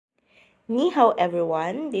Ni hao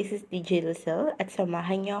everyone, this is DJ Lucille at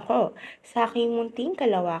samahan niyo ako sa aking munting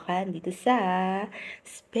kalawakan dito sa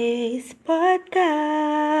Space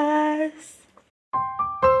Podcast.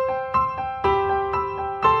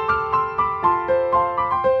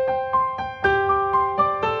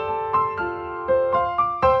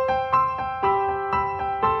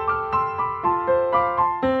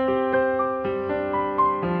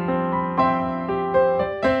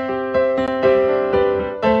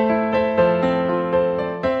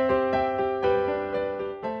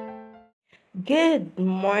 Good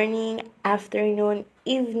morning, afternoon,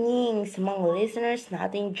 evening sa mga listeners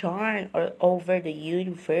natin dyan all over the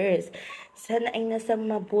universe. Sana ay nasa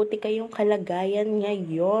mabuti kayong kalagayan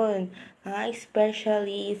ngayon.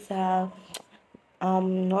 Especially sa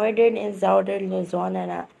northern and southern Luzon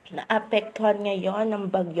na naapektuhan ngayon ng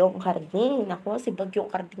bagyong Karding. Nako, si bagyong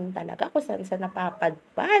Karding talaga kung saan sa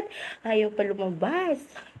napapadpad. Ayaw pa lumabas.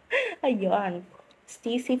 Ayun.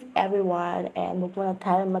 Stay safe everyone and huwag muna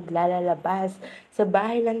tayo maglalabas. Sa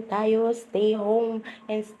bahay lang tayo, stay home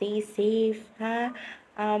and stay safe, ha?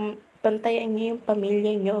 Pantayan niyo yung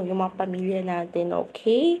pamilya niyo, yung mga pamilya natin,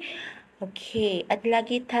 okay? Okay, at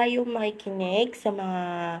lagi tayong makikinig sa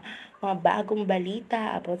mga bagong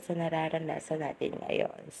balita about sa nararanasan natin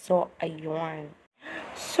ngayon. So, ayun.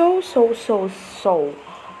 So,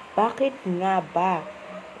 bakit nga ba?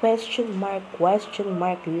 Question mark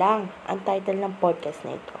lang ang title ng podcast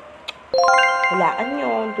na ito. Walaan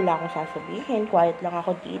yun, wala akong sasabihin, quiet lang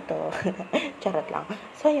ako dito. Charot lang.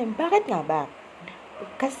 So, ayun, bakit nga ba?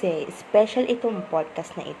 Kasi, special itong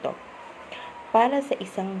podcast na ito para sa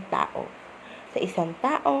isang tao. Sa isang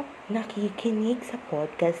tao, nakikinig sa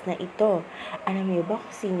podcast na ito. Alam niyo ba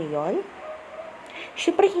kung sino yun?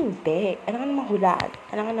 Siyempre hindi. Alam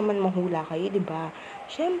naman mahula kayo, di ba?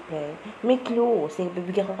 Siyempre, may clue. Sige,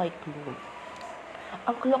 bibigyan ko kay clue.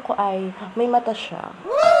 Ang clue ko ay, may mata siya.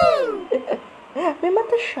 May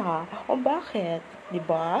mata siya. O bakit? Di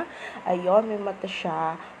ba? Ayun, may mata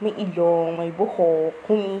siya, may ilong, may buhok,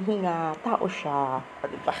 humihinga, tao siya. O,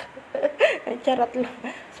 di ba? Charot lang.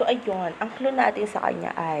 So, ayun, ang clue natin sa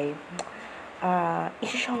kanya ay,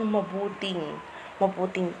 isa siyang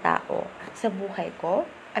mabuting tao sa buhay ko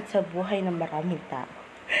at sa buhay ng maraming tao.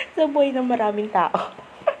 Sa buhay ng maraming tao.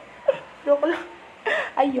 Joke lang.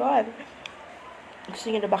 Ayun. Gusto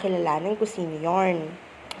niyo na ba kilalanin kung sino yun?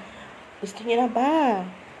 Gusto niyo na ba?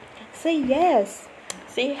 Say yes.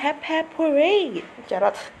 Say hep hep hooray.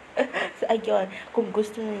 Charot. So, ayun. Kung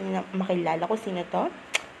gusto niyo na makilala kung sino to,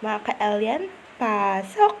 mga ka-alien,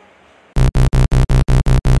 pasok!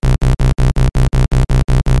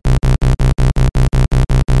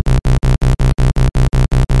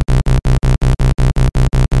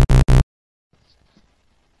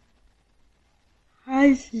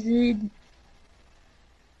 Hi, Sid.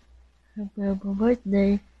 Happy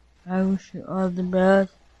birthday. I wish you all the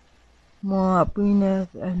best, more happiness,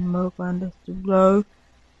 and more kindness to grow.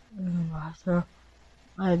 And also,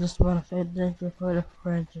 I just want to say thank you for the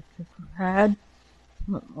friendship that you had.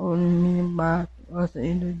 Not only me, but also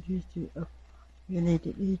introduce you of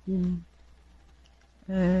United Eating.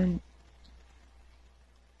 And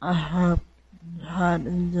I hope you had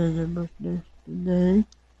enjoyed your birthday today.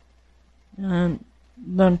 And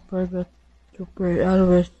don't forget to pray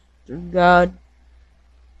always to God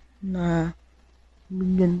na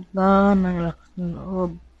bigyan ka ng lakas ng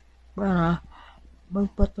loob para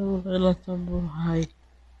magpatuloy lang sa buhay.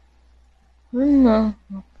 Yun na,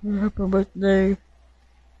 happy birthday.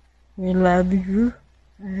 We love you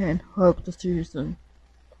and hope to see you soon.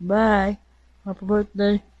 Bye. Happy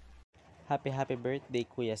birthday. Happy birthday,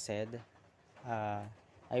 Kuya Sed.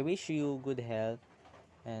 I wish you good health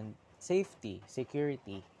and safety,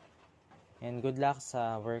 security, and good luck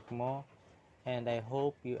sa work mo. And I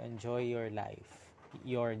hope you enjoy your life,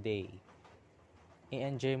 your day.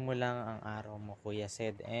 I-enjoy mo lang ang araw mo, Kuya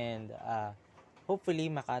Sed. And hopefully,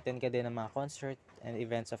 maka-attend ka din ng mga concert and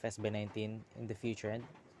events of SB19 in the future. And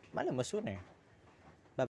malam mo sooner.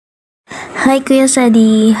 Hi Kuya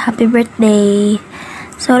Sadi, happy birthday.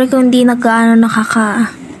 Sorry kung di nag-ano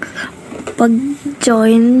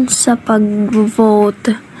nakaka-pag-join sa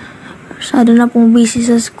pag-vote. Masyado na pong busy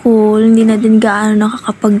sa school, hindi na din gaano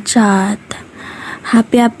nakakapag-chat.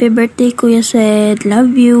 Happy birthday Kuya Sed,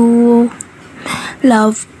 love you.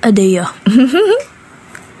 Love, Adeo.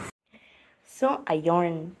 So,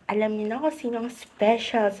 ayun. Alam niyo na kung sinong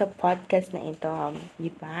special sa podcast na ito.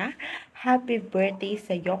 Di ba? Happy birthday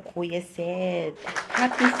sa iyo, Kuya Sid.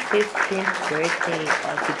 Happy 15th birthday. O,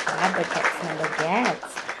 di ba? Bagets na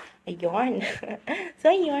bagets. Ayun.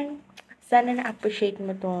 So, ayun. Sana na-appreciate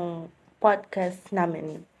mo tong podcast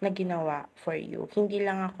namin na ginawa for you. Hindi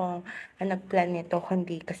lang ako ang nagplan nito,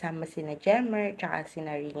 kundi kasama sina Jemmer, tsaka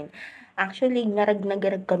sina Rin. Actually,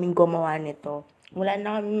 nagarag kaming gumawa nito. Wala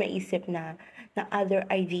na kami maisip na other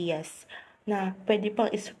ideas na pwede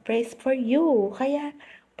pang express for you. Kaya,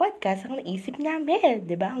 podcast ang naisip namin.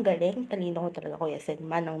 'Di ba? Ang galing. Talino ko talaga, Kuya Sen.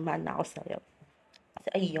 Manang-mana ako sa'yo. So,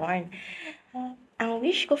 ayun. Ang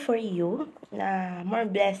wish ko for you na more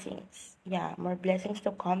blessings. Yeah, more blessings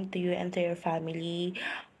to come to you and to your family.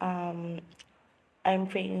 I'm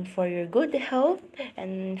praying for your good health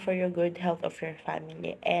and for your good health of your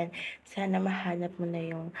family. And sana mahanap mo na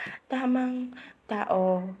yung tamang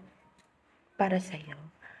tao para sa'yo.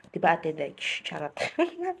 Diba, Ate Dutch? Charot.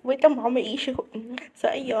 Wait lang, baka may issue.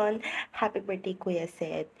 So, ayun. Happy birthday, Kuya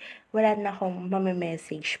Seth. Wala na akong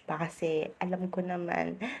mamimessage pa kasi alam ko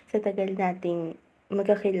naman sa tagal nating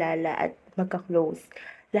magkakilala at magka-close,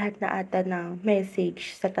 lahat na ata ng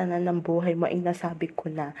message sa tanan ng buhay mo ay nasabi ko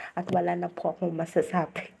na at wala na po akong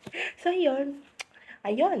masasabi. So, ayun.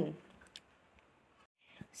 Ayun.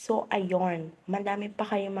 So, ayun. Madami pa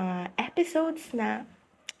kayong mga episodes na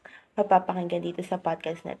mapapakinggan dito sa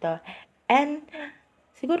podcast na to. And,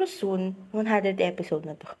 siguro soon, 100 episode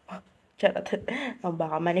na to. Charot.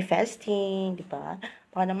 Baka manifesting, di ba?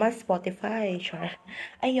 Baka naman Spotify. Sure.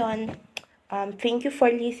 Ayun. Thank you for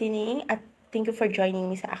listening at thank you for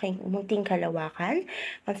joining me sa aking munting kalawakan.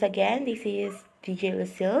 Once again, this is DJ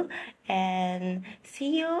Lucille and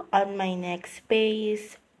see you on my next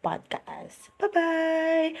space podcast.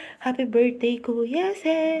 Bye-bye! Happy birthday, Kuya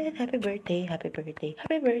Seth! Happy birthday, happy birthday,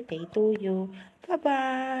 happy birthday to you.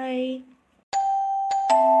 Bye-bye!